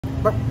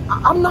But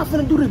I'm not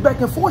finna do this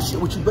back and forth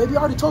shit with you, baby. I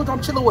already told you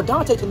I'm chilling with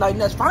Dante tonight,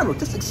 and that's final.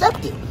 Just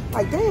accept it.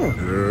 Like,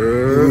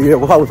 damn. Yeah,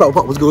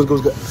 what's good,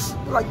 what's good?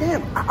 Like,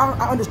 damn,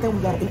 I understand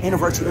we got an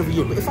anniversary every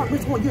year, but if I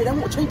miss 1 year, that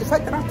won't change the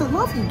fact that I still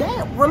love you.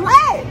 Damn,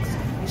 relax.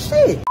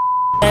 Shit.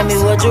 Tell me,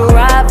 would you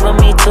ride for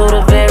me to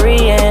the very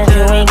end?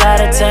 You ain't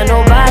gotta tell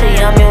nobody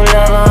I'm your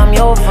lover, I'm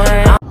your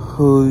friend.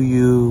 Who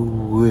you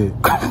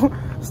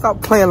with?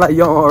 Stop playing like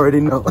y'all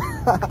already know.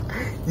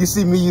 You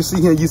see me, you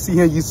see him, you see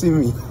him, you see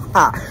me.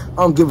 I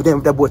don't give a damn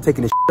if that boy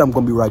taking this shit. I'm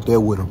gonna be right there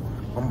with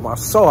him. I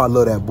saw I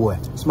love that boy.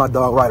 It's my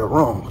dog, right or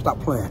wrong. Stop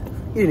playing.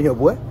 Get in here,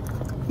 boy.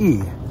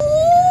 Yeah.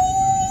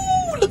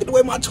 Ooh, look at the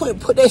way my twin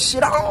put that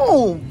shit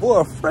on.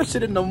 Boy, fresher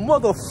than the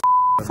mother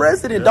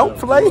president. Don't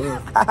play.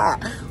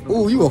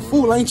 Ooh, you a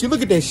fool, ain't you?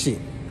 Look at that shit.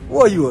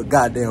 Boy, you a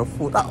goddamn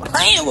fool. Stop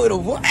playing with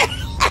him, boy.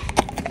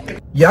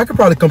 Yeah, I could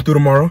probably come through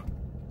tomorrow.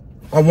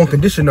 On one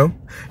condition, though.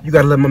 You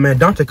gotta let my man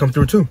Dante come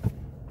through, too.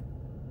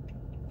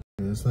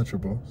 It's not your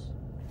boss.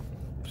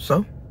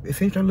 So, if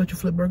he ain't trying to let you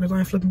flip burgers, I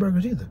ain't flipping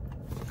burgers either.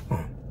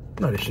 Oh,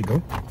 now this shit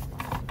go.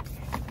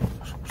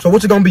 So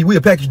what's it gonna be? We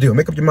a package deal.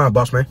 Make up your mind,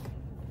 boss man.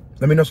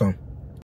 Let me know something.